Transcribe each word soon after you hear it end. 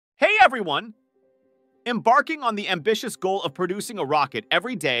everyone! Embarking on the ambitious goal of producing a rocket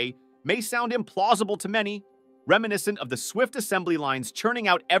every day may sound implausible to many, reminiscent of the swift assembly lines churning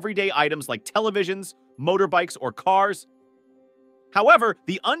out everyday items like televisions, motorbikes, or cars. However,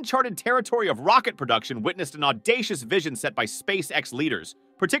 the uncharted territory of rocket production witnessed an audacious vision set by SpaceX leaders,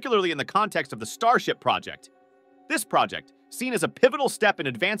 particularly in the context of the Starship project. This project, seen as a pivotal step in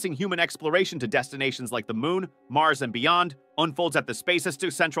advancing human exploration to destinations like the Moon, Mars, and beyond, unfolds at the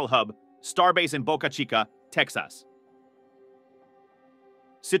SpaceX Central Hub, Starbase in Boca Chica, Texas.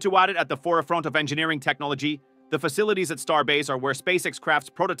 Situated at the forefront of engineering technology, the facilities at Starbase are where SpaceX crafts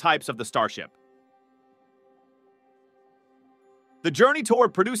prototypes of the Starship. The journey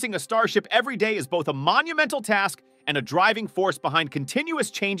toward producing a Starship every day is both a monumental task and a driving force behind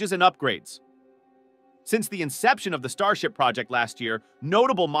continuous changes and upgrades. Since the inception of the Starship project last year,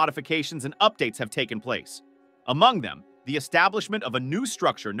 notable modifications and updates have taken place. Among them, the establishment of a new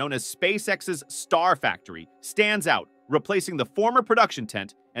structure known as SpaceX's Star Factory stands out, replacing the former production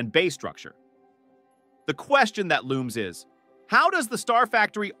tent and base structure. The question that looms is, how does the Star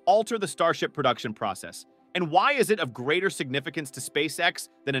Factory alter the Starship production process, and why is it of greater significance to SpaceX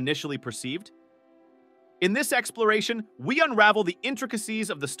than initially perceived? In this exploration, we unravel the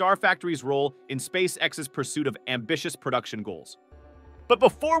intricacies of the Star Factory's role in SpaceX's pursuit of ambitious production goals. But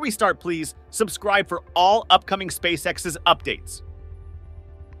before we start, please subscribe for all upcoming SpaceX's updates.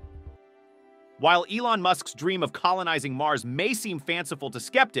 While Elon Musk's dream of colonizing Mars may seem fanciful to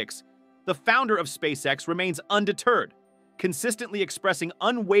skeptics, the founder of SpaceX remains undeterred, consistently expressing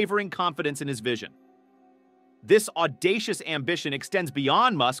unwavering confidence in his vision. This audacious ambition extends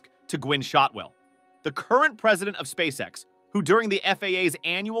beyond Musk to Gwynne Shotwell, the current president of SpaceX, who during the FAA's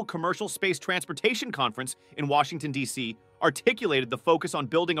annual Commercial Space Transportation Conference in Washington, D.C., articulated the focus on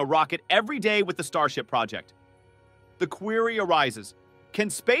building a rocket every day with the Starship project. The query arises, can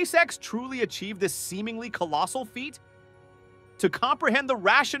SpaceX truly achieve this seemingly colossal feat? To comprehend the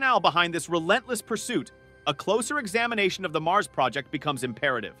rationale behind this relentless pursuit, a closer examination of the Mars project becomes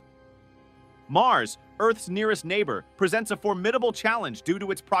imperative. Mars, Earth's nearest neighbor, presents a formidable challenge due to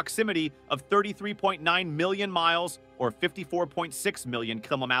its proximity of 33.9 million miles or 54.6 million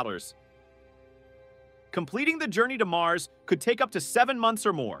kilometers. Completing the journey to Mars could take up to 7 months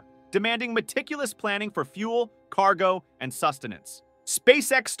or more, demanding meticulous planning for fuel, cargo, and sustenance.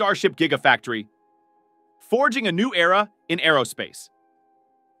 SpaceX Starship Gigafactory, forging a new era in aerospace.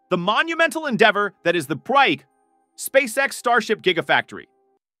 The monumental endeavor that is the SpaceX Starship Gigafactory,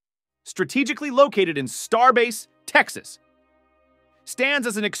 strategically located in Starbase, Texas, stands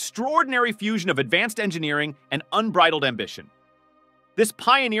as an extraordinary fusion of advanced engineering and unbridled ambition. This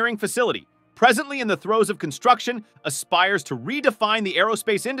pioneering facility, presently in the throes of construction, aspires to redefine the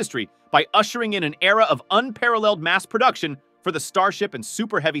aerospace industry by ushering in an era of unparalleled mass production for the Starship and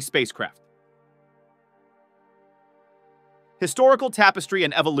Super Heavy spacecraft. Historical tapestry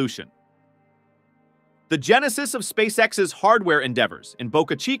and evolution. The genesis of SpaceX's hardware endeavors in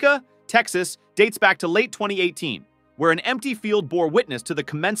Boca Chica, Texas, dates back to late 2018, where an empty field bore witness to the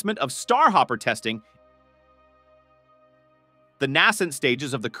commencement of Starhopper testing. The nascent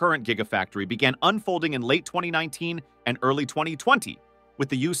stages of the current Gigafactory began unfolding in late 2019 and early 2020 with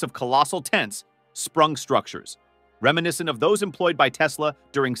the use of colossal tents, sprung structures, reminiscent of those employed by Tesla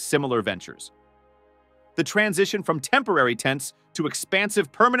during similar ventures. The transition from temporary tents to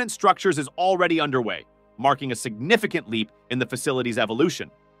expansive permanent structures is already underway, marking a significant leap in the facility's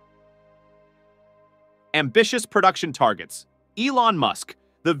evolution. Ambitious production targets. Elon Musk,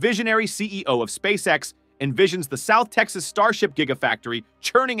 the visionary CEO of SpaceX, envisions the South Texas Starship Gigafactory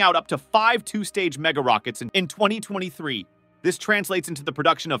churning out up to 5 two-stage mega-rockets in 2023. This translates into the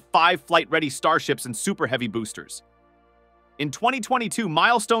production of 5 flight-ready Starships and Super Heavy boosters. In 2022,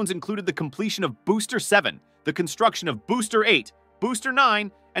 milestones included the completion of Booster 7, the construction of Booster 8, Booster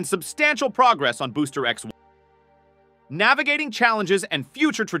 9, and substantial progress on Booster X1. Navigating challenges and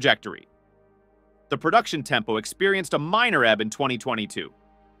future trajectory. The production tempo experienced a minor ebb in 2022,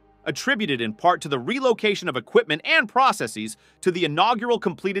 attributed in part to the relocation of equipment and processes to the inaugural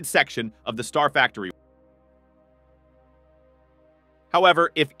completed section of the Star Factory.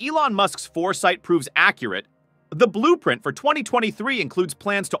 However, if Elon Musk's foresight proves accurate, the blueprint for 2023 includes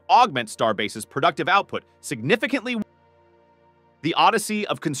plans to augment Starbase's productive output significantly. The odyssey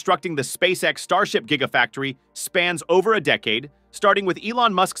of constructing the SpaceX Starship Gigafactory spans over a decade, starting with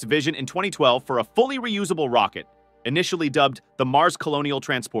Elon Musk's vision in 2012 for a fully reusable rocket, initially dubbed the Mars Colonial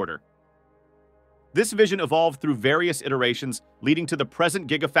Transporter. This vision evolved through various iterations, leading to the present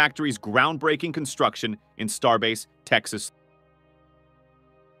Gigafactory's groundbreaking construction in Starbase, Texas.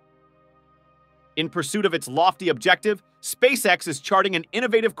 In pursuit of its lofty objective, SpaceX is charting an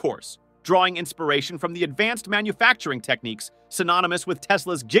innovative course, drawing inspiration from the advanced manufacturing techniques synonymous with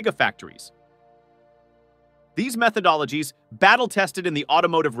Tesla's gigafactories. These methodologies, battle-tested in the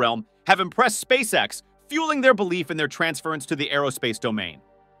automotive realm, have impressed SpaceX, fueling their belief in their transference to the aerospace domain.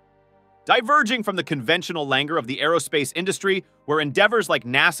 Diverging from the conventional languor of the aerospace industry, where endeavors like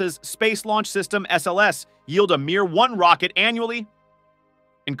NASA's Space Launch System (SLS) yield a mere one rocket annually,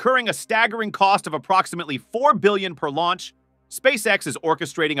 incurring a staggering cost of approximately $4 billion per launch, SpaceX is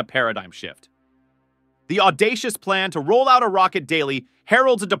orchestrating a paradigm shift. The audacious plan to roll out a rocket daily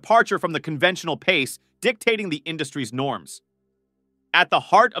heralds a departure from the conventional pace dictating the industry's norms. At the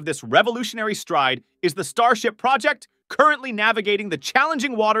heart of this revolutionary stride is the Starship project, currently navigating the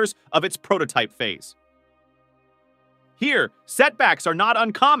challenging waters of its prototype phase. Here, setbacks are not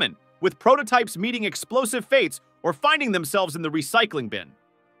uncommon, with prototypes meeting explosive fates or finding themselves in the recycling bin.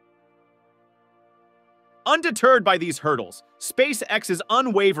 Undeterred by these hurdles, SpaceX is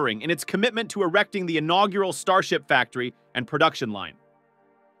unwavering in its commitment to erecting the inaugural Starship factory and production line.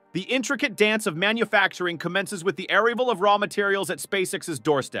 The intricate dance of manufacturing commences with the arrival of raw materials at SpaceX's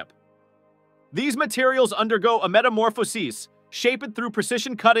doorstep. These materials undergo a metamorphosis, shaped through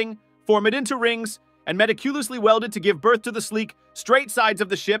precision cutting, formed into rings, and meticulously welded to give birth to the sleek, straight sides of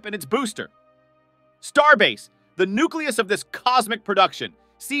the ship and its booster. Starbase, the nucleus of this cosmic production,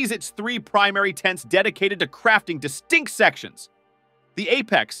 sees its three primary tents dedicated to crafting distinct sections: the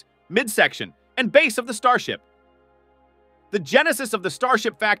apex, midsection, and base of the Starship. The genesis of the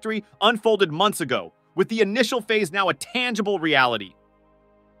Starship factory unfolded months ago, with the initial phase now a tangible reality.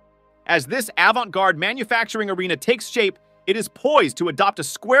 As this avant-garde manufacturing arena takes shape, it is poised to adopt a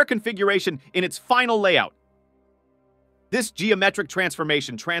square configuration in its final layout. This geometric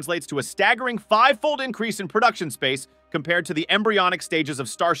transformation translates to a staggering five-fold increase in production space compared to the embryonic stages of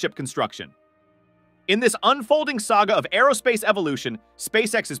Starship construction. In this unfolding saga of aerospace evolution,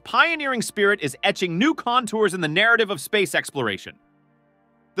 SpaceX's pioneering spirit is etching new contours in the narrative of space exploration.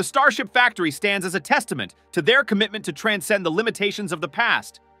 The Starship factory stands as a testament to their commitment to transcend the limitations of the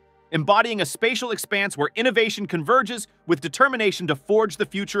past, embodying a spatial expanse where innovation converges with determination to forge the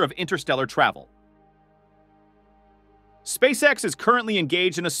future of interstellar travel. SpaceX is currently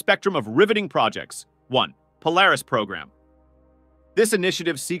engaged in a spectrum of riveting projects. 1. Polaris program. This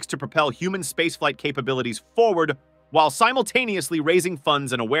initiative seeks to propel human spaceflight capabilities forward while simultaneously raising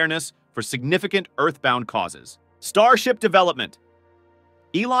funds and awareness for significant Earthbound causes. Starship development.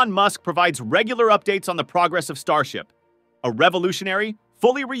 Elon Musk provides regular updates on the progress of Starship, a revolutionary,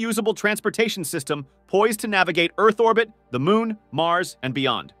 fully reusable transportation system poised to navigate Earth orbit, the Moon, Mars, and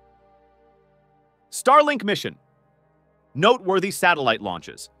beyond. Starlink mission. Noteworthy satellite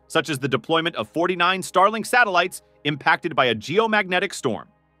launches, such as the deployment of 49 Starlink satellites impacted by a geomagnetic storm.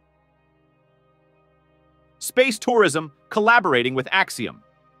 Space tourism collaborating with Axiom.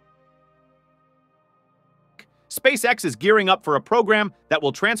 SpaceX is gearing up for a program that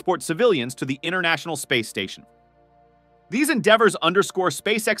will transport civilians to the International Space Station. These endeavors underscore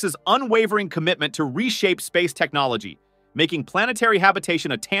SpaceX's unwavering commitment to reshape space technology, making planetary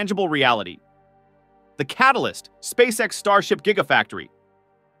habitation a tangible reality. The catalyst, SpaceX Starship Gigafactory.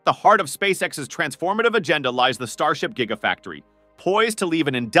 At the heart of SpaceX's transformative agenda lies the Starship Gigafactory, poised to leave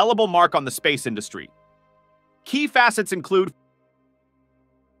an indelible mark on the space industry. Key facets include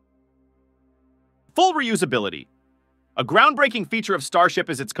full reusability. A groundbreaking feature of Starship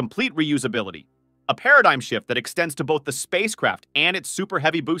is its complete reusability, a paradigm shift that extends to both the spacecraft and its super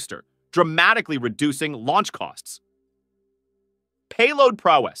heavy booster, dramatically reducing launch costs. Payload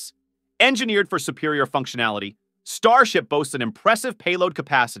prowess. Engineered for superior functionality, Starship boasts an impressive payload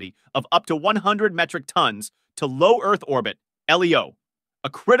capacity of up to 100 metric tons to low Earth orbit, LEO, a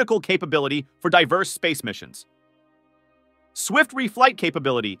critical capability for diverse space missions. Swift reflight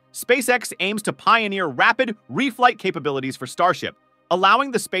capability. SpaceX aims to pioneer rapid reflight capabilities for Starship,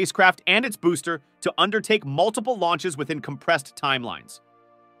 allowing the spacecraft and its booster to undertake multiple launches within compressed timelines.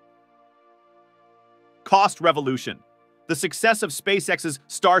 Cost revolution. The success of SpaceX's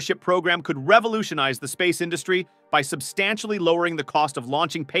Starship program could revolutionize the space industry by substantially lowering the cost of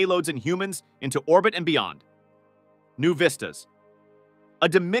launching payloads and humans into orbit and beyond. New vistas. A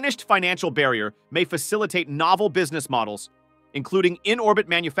diminished financial barrier may facilitate novel business models, including in-orbit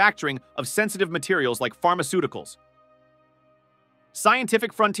manufacturing of sensitive materials like pharmaceuticals.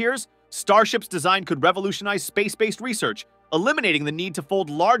 Scientific frontiers. Starship's design could revolutionize space-based research, eliminating the need to fold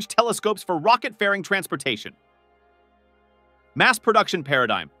large telescopes for rocket-faring transportation. Mass production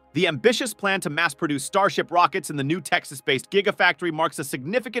paradigm. The ambitious plan to mass-produce Starship rockets in the new Texas-based Gigafactory marks a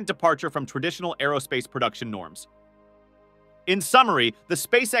significant departure from traditional aerospace production norms. In summary, the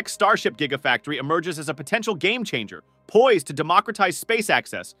SpaceX Starship Gigafactory emerges as a potential game-changer, poised to democratize space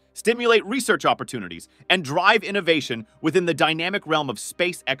access, stimulate research opportunities, and drive innovation within the dynamic realm of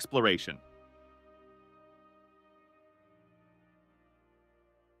space exploration.